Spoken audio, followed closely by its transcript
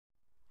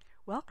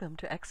Welcome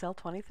to Excel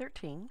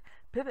 2013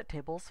 Pivot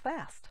Tables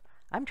Fast.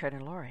 I'm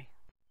Trainer Lori.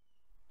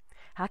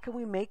 How can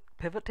we make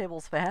pivot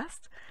tables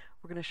fast?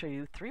 We're going to show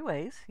you 3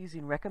 ways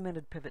using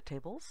recommended pivot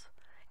tables,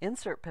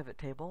 insert pivot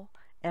table,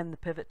 and the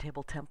pivot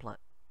table template.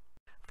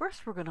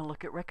 First, we're going to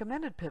look at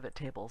recommended pivot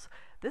tables.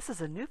 This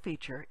is a new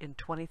feature in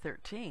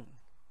 2013.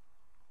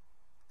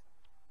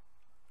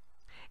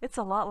 It's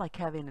a lot like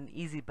having an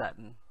easy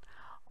button.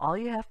 All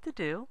you have to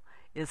do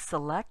is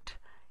select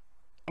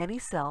any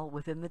cell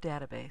within the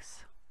database.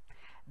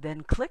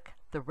 Then click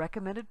the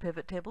Recommended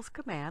Pivot Tables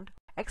command.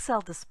 Excel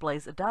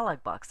displays a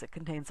dialog box that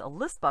contains a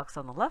list box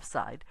on the left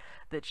side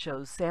that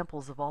shows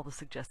samples of all the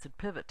suggested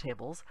pivot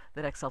tables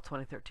that Excel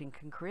 2013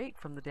 can create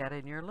from the data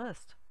in your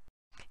list.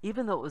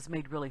 Even though it was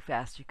made really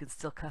fast, you can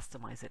still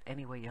customize it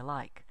any way you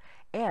like.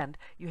 And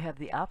you have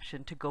the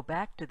option to go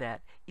back to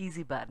that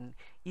easy button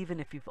even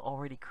if you've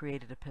already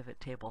created a pivot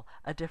table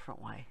a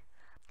different way.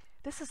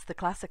 This is the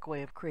classic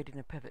way of creating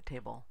a pivot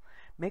table.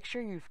 Make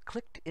sure you've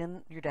clicked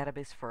in your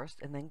database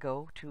first and then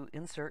go to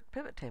Insert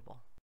Pivot Table.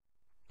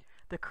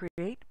 The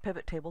Create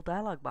Pivot Table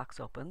dialog box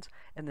opens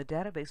and the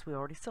database we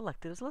already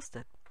selected is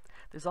listed.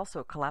 There's also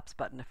a collapse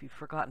button if you've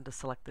forgotten to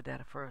select the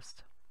data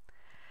first.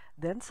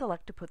 Then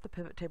select to put the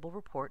pivot table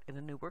report in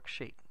a new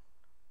worksheet.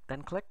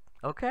 Then click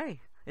OK.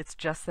 It's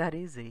just that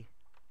easy.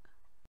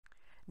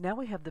 Now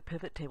we have the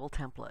pivot table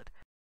template.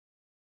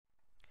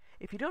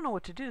 If you don't know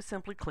what to do,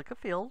 simply click a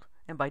field,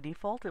 and by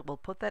default it will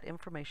put that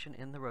information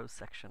in the rows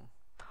section.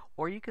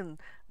 Or you can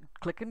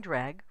click and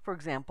drag. For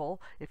example,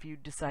 if you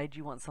decide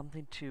you want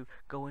something to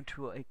go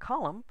into a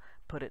column,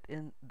 put it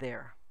in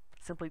there.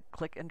 Simply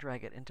click and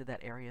drag it into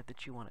that area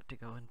that you want it to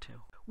go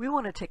into. We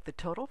want to take the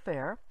total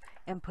fare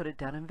and put it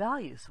down in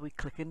values. We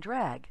click and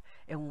drag,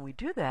 and when we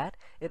do that,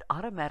 it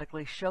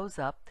automatically shows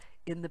up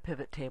in the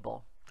pivot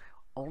table.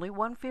 Only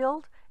one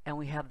field, and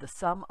we have the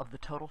sum of the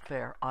total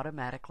fare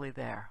automatically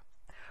there.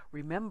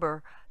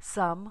 Remember,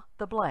 sum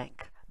the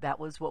blank. That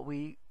was what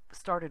we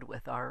started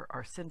with.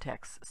 Our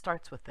syntax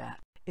starts with that.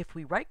 If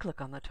we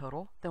right-click on the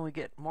total, then we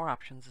get more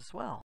options as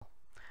well.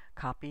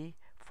 Copy,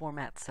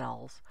 format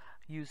cells,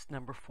 use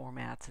number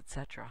formats,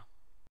 etc.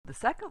 The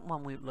second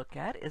one we look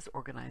at is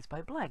organize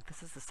by blank.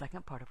 This is the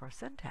second part of our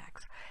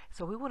syntax.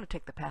 So we want to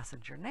take the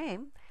passenger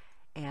name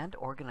and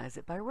organize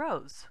it by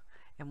rows.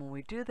 And when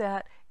we do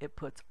that, it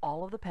puts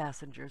all of the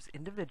passengers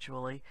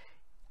individually,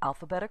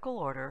 alphabetical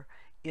order,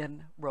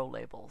 in row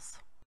labels.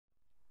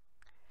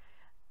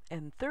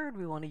 And third,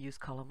 we want to use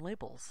column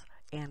labels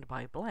and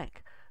by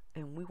blank.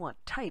 And we want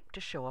type to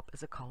show up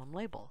as a column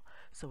label.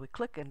 So we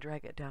click and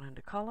drag it down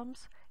into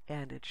columns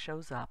and it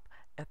shows up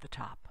at the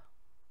top.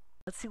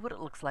 Let's see what it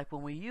looks like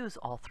when we use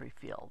all 3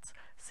 fields.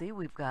 See,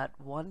 we've got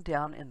one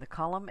down in the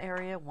column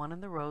area, one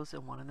in the rows,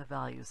 and one in the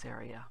values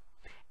area.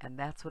 And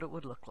that's what it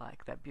would look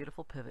like, that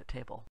beautiful pivot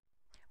table.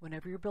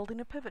 Whenever you're building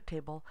a pivot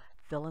table,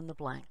 fill in the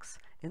blanks.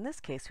 In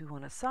this case, we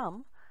want to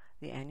sum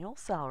the annual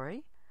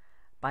salary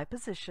by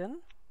position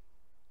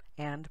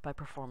and by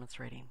performance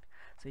rating.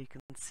 So you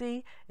can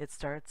see it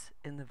starts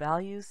in the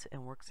values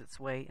and works its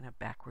way in a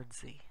backward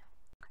Z.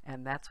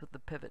 And that's what the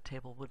pivot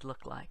table would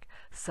look like.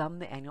 Sum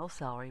the annual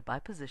salary by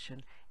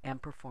position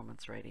and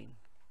performance rating.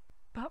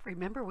 But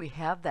remember, we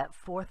have that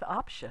fourth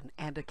option,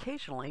 and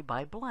occasionally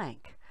by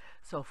blank.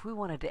 So if we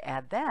wanted to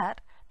add that,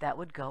 that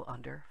would go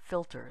under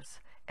filters.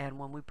 And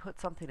when we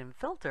put something in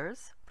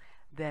filters,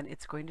 then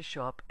it's going to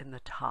show up in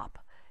the top.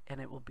 And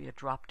it will be a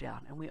drop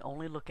down, and we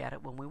only look at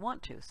it when we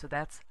want to. So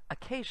that's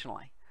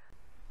occasionally.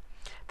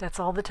 That's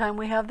all the time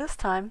we have this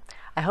time.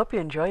 I hope you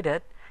enjoyed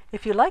it.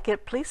 If you like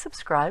it, please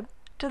subscribe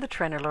to the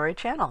Trainer Lori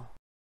channel.